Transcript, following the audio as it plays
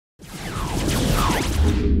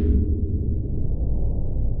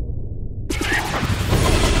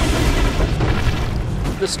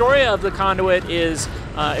The story of the Conduit is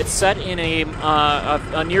it's set in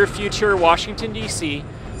a near future Washington, D.C.,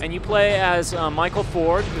 and you play as Michael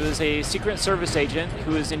Ford, who is a Secret Service agent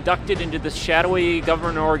who is inducted into the shadowy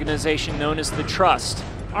government organization known as the Trust.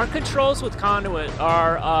 Our controls with Conduit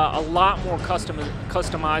are a lot more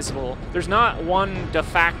customizable. There's not one de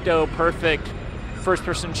facto perfect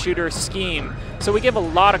first-person shooter scheme, so we give a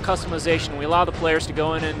lot of customization. We allow the players to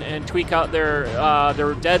go in and tweak out their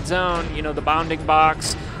dead zone, you know, the bounding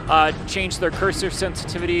box, change their cursor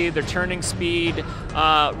sensitivity, their turning speed,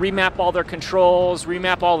 remap all their controls,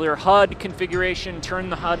 remap all their HUD configuration,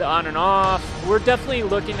 turn the HUD on and off. We're definitely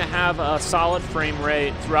looking to have a solid frame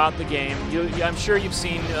rate throughout the game. I'm sure you've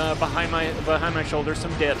seen behind my shoulder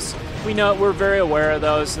some dips. We know, we're very aware of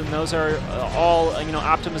those, and those are all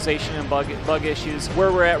optimization and bug issues.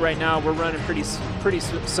 Where we're at right now, we're running pretty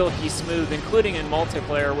silky smooth, including in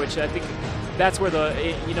multiplayer, which I think that's where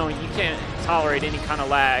you can't tolerate any kind of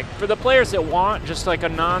lag. For the players that want just like a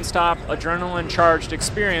non-stop adrenaline-charged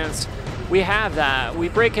experience, we have that. We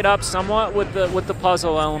break it up somewhat with the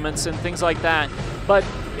puzzle elements and things like that. But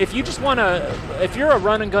if you just want to, if you're a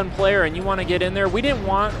run and gun player and you want to get in there, we didn't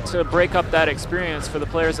want to break up that experience for the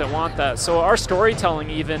players that want that. So our storytelling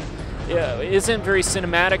even isn't very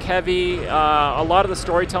cinematic heavy. A lot of the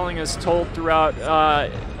storytelling is told throughout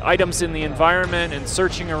items in the environment and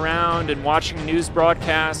searching around and watching news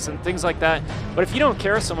broadcasts and things like that. But if you don't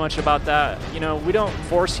care so much about that, we don't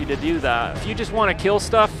force you to do that. If you just want to kill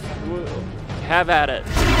stuff, have at it.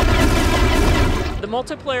 The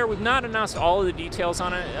multiplayer, we've not announced all of the details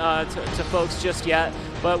on it to folks just yet,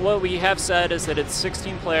 but what we have said is that it's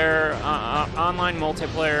 16-player online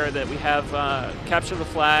multiplayer, that we have capture the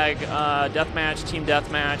flag, deathmatch, team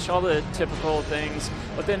deathmatch, all the typical things.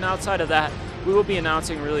 But then outside of that, we will be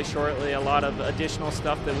announcing really shortly a lot of additional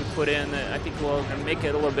stuff that we put in that I think will make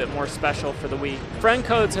it a little bit more special for the Wii. Friend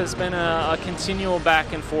codes has been a continual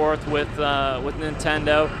back and forth with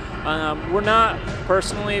Nintendo. We're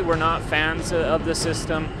not fans of the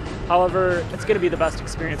system. However, it's going to be the best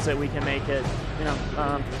experience that we can make it.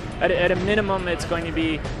 At a minimum, it's going to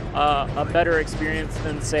be a better experience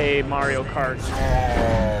than, say, Mario Kart.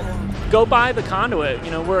 Go buy the Conduit.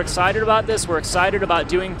 We're excited about this. We're excited about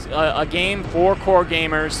doing a game for core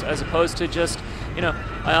gamers as opposed to just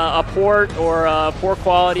a port or a poor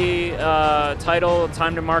quality title,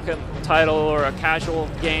 time to market title, or a casual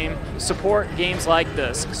game. Support games like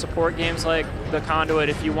this. Support games like the Conduit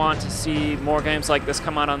if you want to see more games like this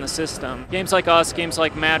come out on the system. Games like us, games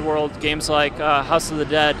like Mad World, games like House of the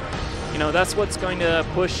Dead. That's what's going to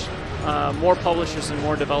push more publishers and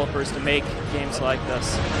more developers to make games like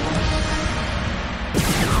this.